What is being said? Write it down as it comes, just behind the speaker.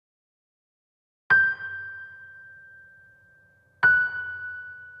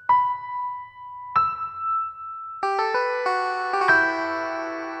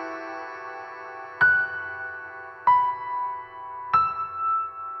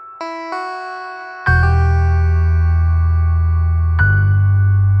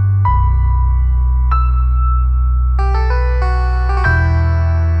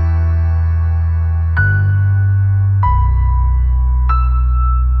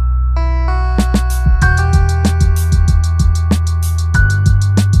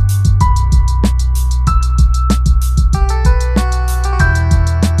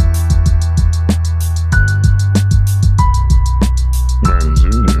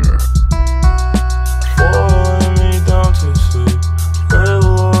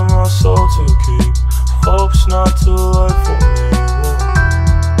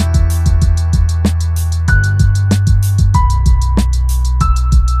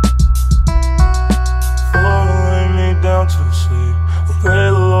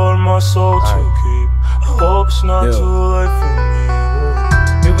Hope's not too late for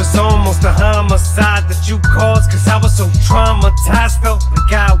me. It was almost a homicide that you caused, cause I was so traumatized. Felt like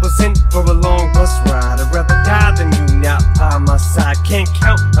I was in for a long bus ride. I'd rather die than you now by my side. Can't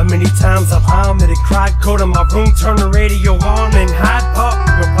count how many times I've vomited, cried. Go to my room, turn the radio on and hide. Park,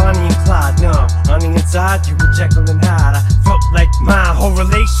 you were Bonnie and Clyde. No, on the inside you were Jekyll and Hyde. I felt like my whole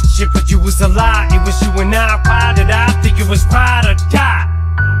relationship with you was a lie. It was you and I. Why did I think it was ride or die?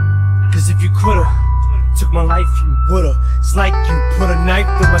 Cause if you could've took my life, you would've. It's like you put a knife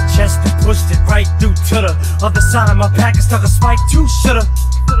through my chest and pushed it right through to the other side of my back and stuck a spike too. Should've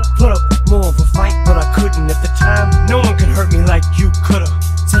put up more of a fight, but I couldn't at the time. No one could hurt me like you could've.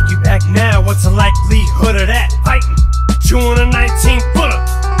 Take you back now, what's the likelihood of that? Fighting you on a 19-footer.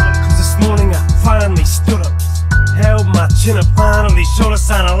 Cause this morning I finally stood up, held my chin up, finally showed a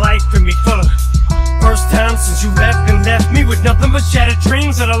sign of life in me fuller. First time since you left and left me with nothing but shattered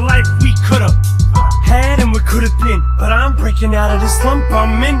dreams of the life we could've had and we could've been. But I'm breaking out of this slump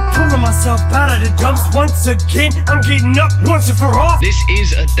I'm in, pulling myself out of the dumps once again. I'm getting up once and for all. This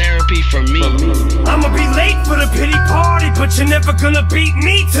is a therapy for me. I'ma be late for the pity party, but you're never gonna beat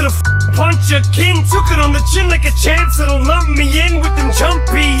me to the punch again. Took it on the chin like a chance that'll lump me in with them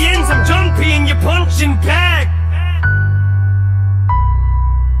jumpy ends. I'm jumpy in your punching bag.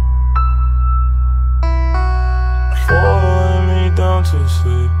 Following me down to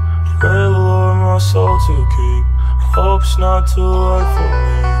sleep. Pray the Lord my soul to keep. Hope's not too late for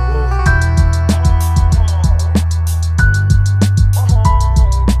me.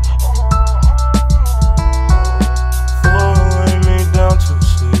 Following me down to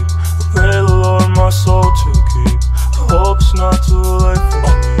sleep. Pray the Lord my soul to keep. Hope's not too late for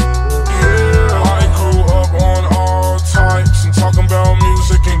me. Yeah, I grew up on all types and talking about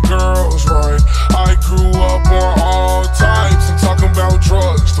music and girls, right? I grew up on all types and talking about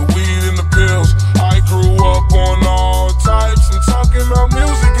drugs, the weed and the pills. I grew up on all types and talking about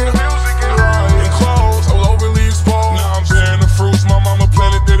music and right. And clothes, I was overly exposed. Now I'm bearing the fruits my mama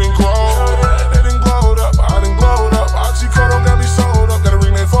planted didn't grow. They didn't glowed up, I didn't glowed up. Oxycodone got me sold up, gotta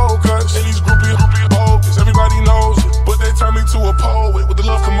rename focus. And these groupie bogus, everybody knows it, but they turned me to a poet with the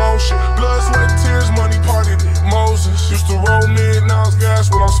love commotion. Blood, sweat, and tears, money partied it. Moses used to roll mid, now it's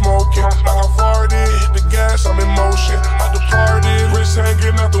gas when I'm smoking. Like I farted, hit the gas, I'm in motion. I departed, wrist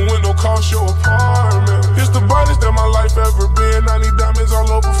hanging out the window, cost your apartment. It's the brightest that my life ever been. I need diamonds all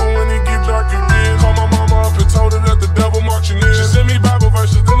over for when it get dark again. Call my mama up and told her that the devil marching in. She sent me Bible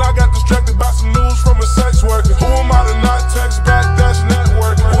verses, then I got distracted by some news from a sex worker. Who am I to not text back? That's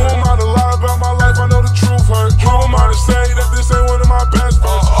networking. Who am I to lie about my life? I know the truth hurt. Who am I to say that this ain't one of my best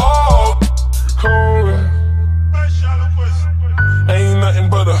friends? Oh, cold. Ain't nothing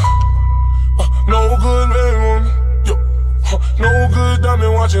but a no good man woman. Yo, no good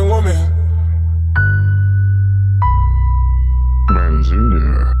diamond watching woman.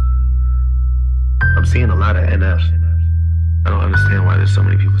 I'm seeing a lot of NF. I don't understand why there's so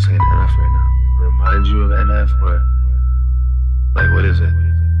many people saying NF right now. It reminds you of NF, or like what is it?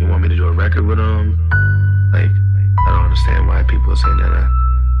 You want me to do a record with them? Like, I don't understand why people are saying NF.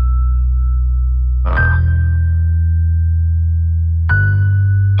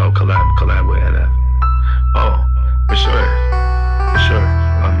 Oh, collab with NF. Oh, for sure.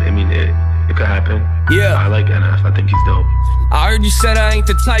 I mean, it could happen. Yeah, I like NF. I think he's dope. I heard you said I ain't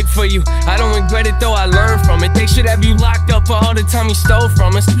the type for you. I don't regret it though, I learned from it. They should have you locked up for all the time you stole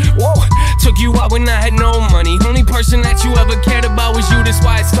from us. Whoa, took you out when I had no money. Only person that you ever cared about was you, that's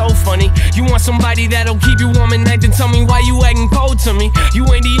why it's so funny. You want somebody that'll keep you warm at night, then tell me why you acting cold to me. You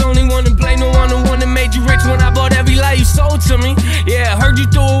ain't the only one to blame, no one the one that made you rich when I bought every lie you sold to me. Yeah, heard you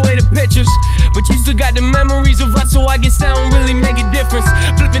threw away the pictures, but you still got the memories of us, so I guess that don't really make a difference.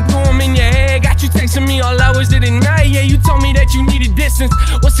 Flipping through them in your head, got you texting me all hours of the night. Yeah, you told me that you needed distance.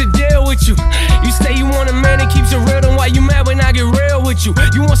 What's the deal with you? You say you want a man that keeps it real, then why you mad when I get real with you?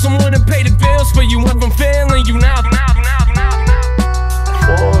 You want someone to pay the bills for you, I'm feeling you now.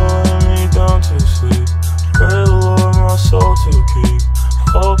 Following me down to sleep. Pray the Lord my soul to keep.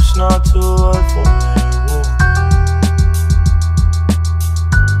 Hope's not too late for me.